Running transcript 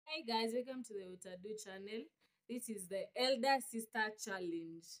Hi guys, welcome to the Utadu channel. This is the Elder Sister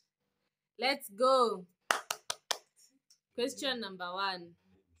Challenge. Let's go. Question number 1.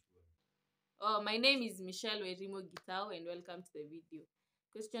 Oh, my name is Michelle Werimo Gitao and welcome to the video.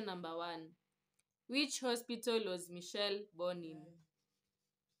 Question number 1. Which hospital was Michelle born in?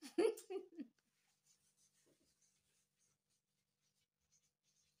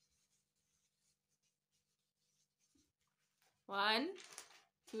 One,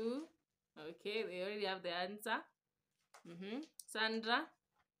 two. Okay, they already have the answer. Sandra.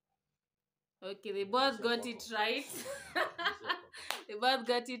 Okay, they both got it right. They both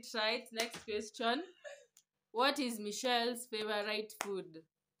got it right. Next question. What is Michelle's favorite food?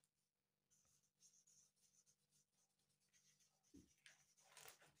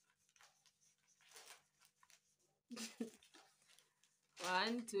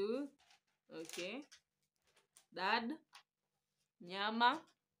 One, two. Okay. Dad. Nyama.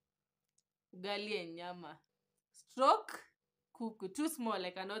 Ugali and nyama. Stroke. Kuku. Too small,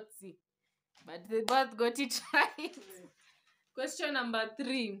 I cannot see. But they both got it right. Question number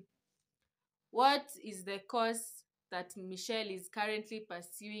 3. What is the course that Michelle is currently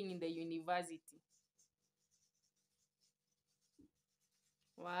pursuing in the university?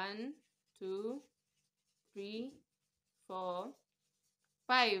 1, 2, 3, 4,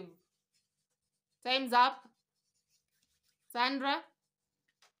 5. Time's up. Sandra?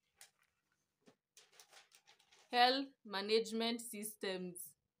 Health Management Systems.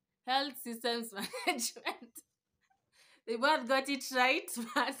 Health Systems Management. They both got it right,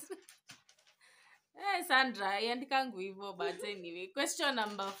 but Sandra, yandikangu hivyo, but anyway. Question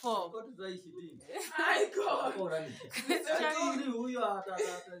number 4.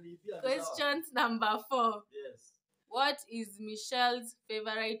 Questions number 4. Yes. What is Michelle's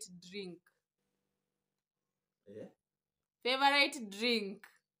favorite drink? Yeah. Favorite drink.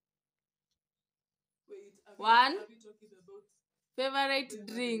 Wait, One. Are we talking about Favorite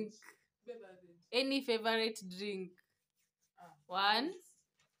drink. beverage? Any favorite drink. 1,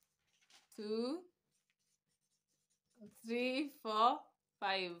 2, 3, 4,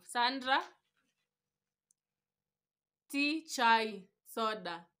 5. Sandra? Tea, chai,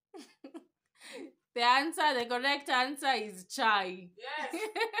 soda. The correct answer is chai. Yes.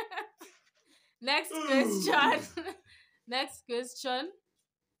 Next question. Next question.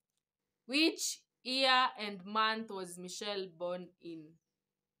 Which year and month was Michelle born in?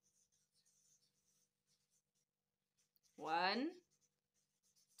 1,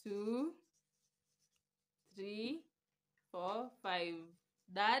 2, 3, 4, 5.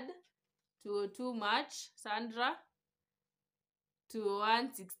 Dad? 202 March. Sandra?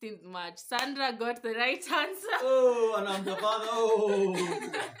 201 16th March. Sandra got the right answer. Oh, and I'm the father. Oh.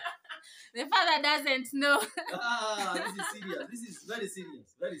 The father doesn't know. This is serious. This is very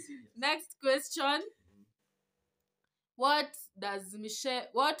serious. Very serious. Next question. What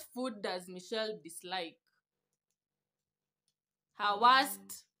food does Michelle dislike? Her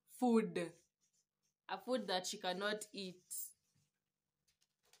worst food. A food that she cannot eat.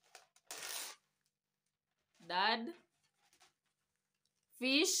 Dad?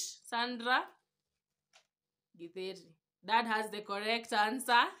 Fish. Sandra? Githeri. Dad has the correct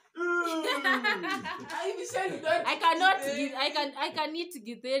answer. I can eat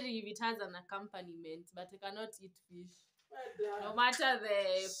githeri if it has an accompaniment, but I cannot eat fish. No matter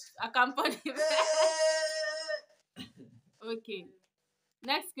the accompaniment. Okay.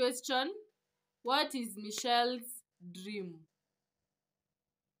 Next question. What is Michelle's dream?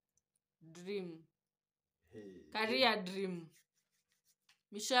 Career dream.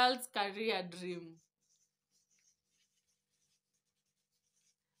 Michelle's career dream.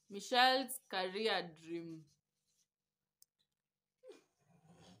 Michelle's career dream.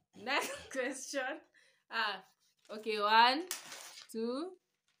 Next question. Okay, 1, 2.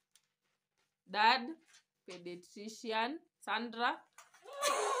 Dad, pediatrician. Sandra.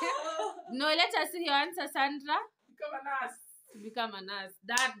 No, let us see your answer, Sandra. Become a nurse. Become a nurse.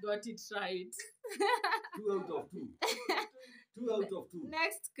 Dad got it right. 2 out of 2. 2 out of 2.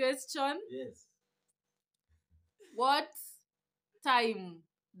 Next question. Yes. What time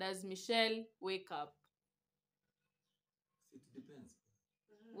does Michelle wake up? It depends.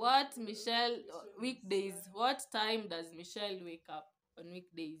 Weekdays. What time does Michelle wake up on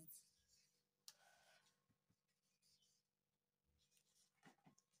weekdays?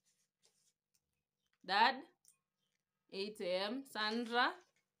 Dad? 8 a.m. Sandra?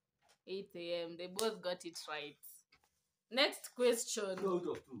 8 a.m. They both got it right. Next question. 2 out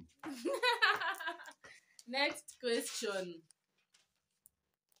of 2. Next question.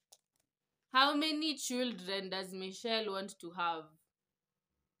 How many children does Michelle want to have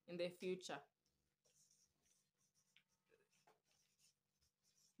in the future?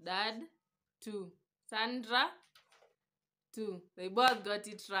 Dad, 2. Sandra, 2. They both got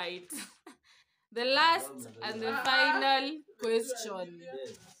it right. The last and the final question.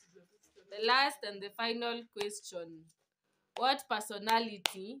 Yes. The last and the final question. What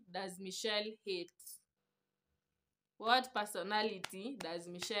personality does Michelle hate? What personality does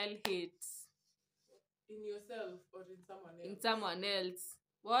Michelle hate? In yourself or in someone else? In someone else.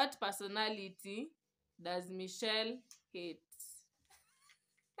 What personality does Michelle hate?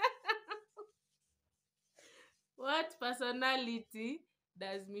 What personality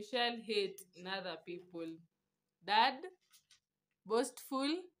does Michelle hate in other people? Dad,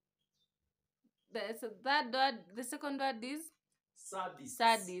 boastful. The second word is Sadist.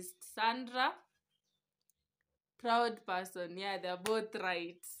 sadist. Sandra, proud person. Yeah, they're both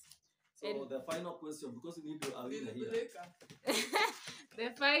right. So the final question, because we need to a winner here. The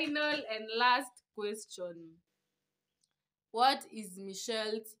final and last question. What is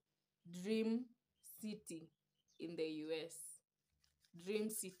Michelle's dream city in the US? Dream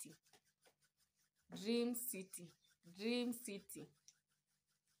city. Dream city. Dream city.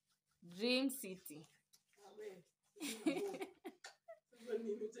 Dream city.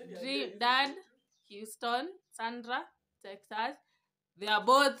 Dream. Dad, Houston. Sandra, Texas. They are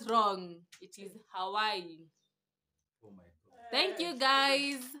both wrong. It is Hawaii. Oh my God. Thank you,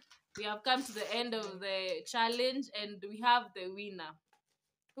 guys. We have come to the end of the challenge and we have the winner.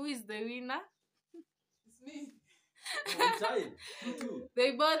 Who is the winner? It's me. Oh, I'm tired. Me too.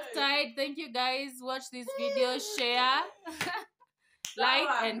 They both tied. Thank you, guys. Watch this video, share,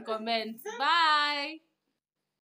 like, and comment. Bye.